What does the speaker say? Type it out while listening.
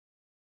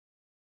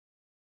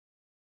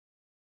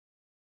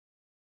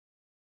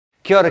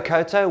Kia ora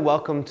koutou,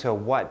 welcome to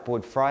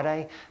Whiteboard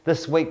Friday.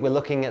 This week we're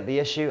looking at the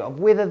issue of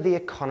whether the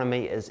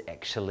economy is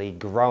actually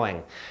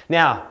growing.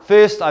 Now,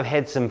 first I've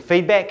had some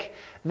feedback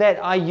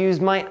that I use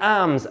my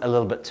arms a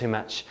little bit too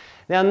much.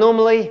 Now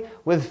normally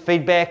with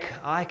feedback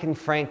I can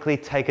frankly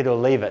take it or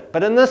leave it,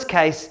 but in this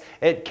case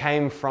it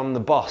came from the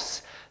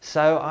boss,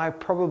 so I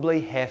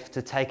probably have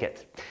to take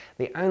it.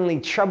 The only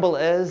trouble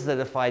is that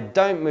if I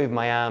don't move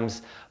my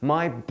arms,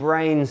 my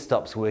brain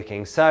stops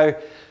working, so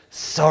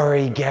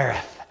sorry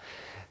Gareth.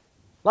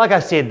 Like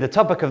I said, the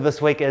topic of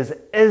this week is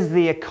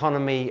the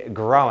economy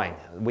growing?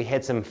 We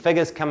had some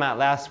figures come out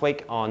last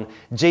week on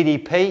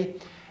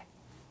GDP.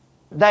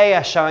 They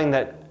are showing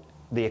that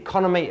the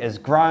economy has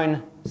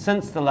grown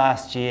since the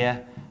last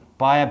year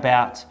by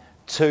about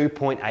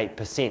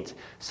 2.8%.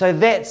 So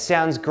that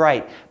sounds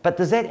great, but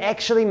does that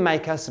actually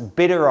make us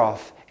better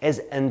off as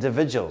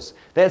individuals?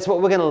 That's what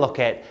we're going to look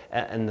at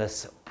in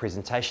this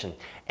presentation.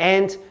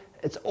 And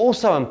it's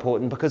also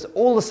important because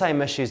all the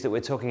same issues that we're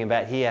talking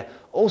about here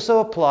also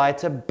apply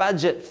to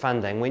budget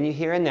funding when you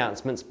hear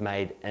announcements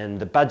made in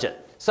the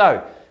budget.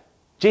 So,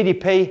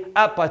 GDP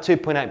up by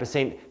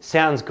 2.8%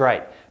 sounds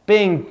great.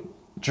 Being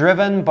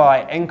driven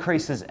by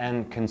increases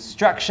in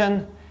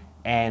construction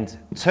and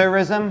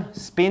tourism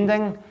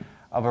spending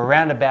of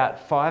around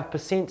about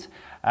 5%,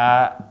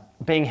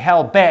 being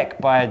held back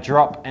by a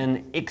drop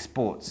in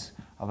exports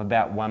of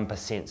about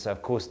 1%. So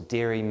of course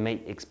dairy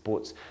meat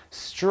exports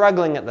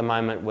struggling at the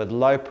moment with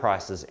low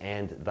prices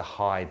and the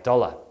high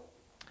dollar.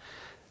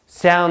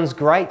 Sounds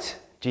great,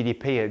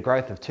 GDP a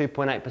growth of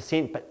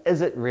 2.8%, but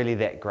is it really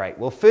that great?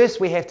 Well, first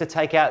we have to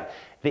take out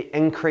the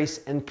increase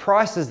in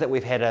prices that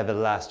we've had over the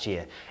last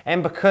year.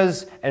 And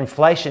because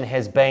inflation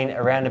has been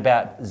around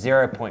about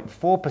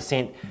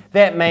 0.4%,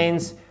 that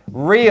means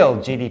real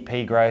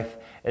GDP growth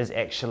is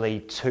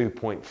actually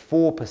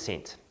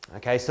 2.4%.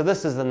 Okay, so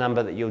this is the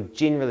number that you'll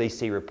generally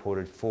see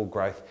reported for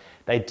growth.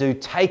 They do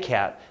take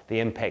out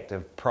the impact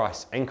of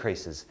price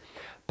increases.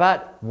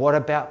 But what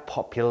about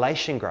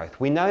population growth?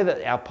 We know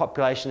that our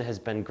population has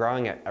been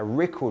growing at a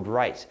record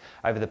rate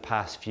over the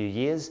past few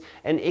years,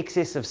 in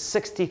excess of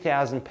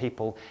 60,000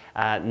 people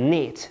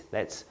net.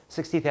 That's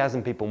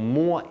 60,000 people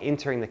more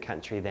entering the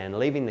country than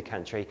leaving the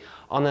country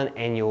on an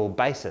annual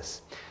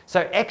basis.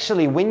 So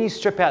actually, when you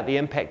strip out the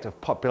impact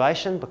of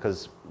population,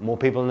 because more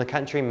people in the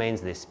country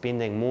means they're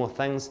spending more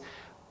things,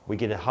 we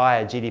get a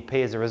higher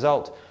GDP as a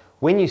result.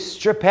 When you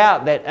strip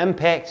out that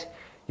impact,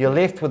 you're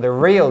left with a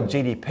real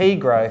GDP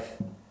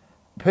growth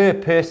per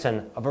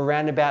person of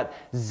around about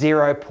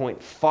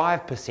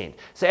 0.5%.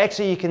 So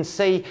actually you can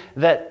see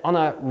that on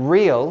a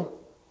real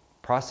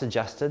price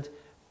adjusted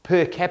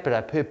per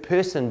capita, per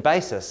person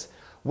basis,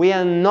 we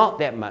are not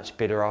that much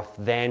better off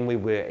than we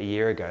were a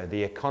year ago.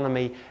 The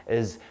economy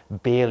is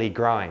barely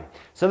growing.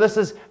 So this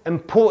is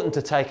important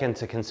to take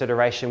into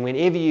consideration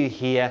whenever you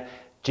hear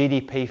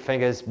GDP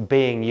figures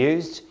being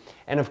used.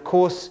 And of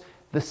course,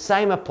 the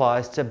same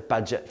applies to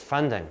budget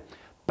funding.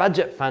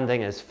 Budget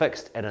funding is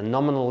fixed at a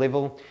nominal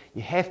level.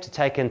 You have to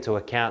take into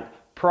account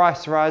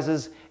price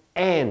rises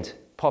and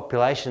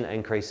population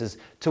increases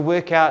to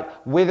work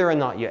out whether or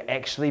not you're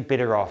actually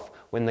better off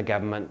when the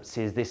government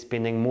says they're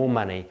spending more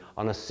money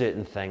on a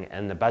certain thing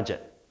in the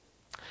budget.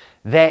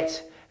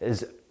 That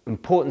is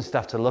important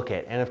stuff to look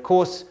at. And of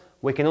course,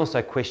 we can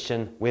also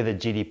question whether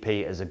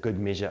GDP is a good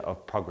measure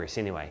of progress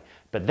anyway.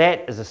 But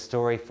that is a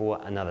story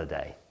for another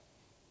day.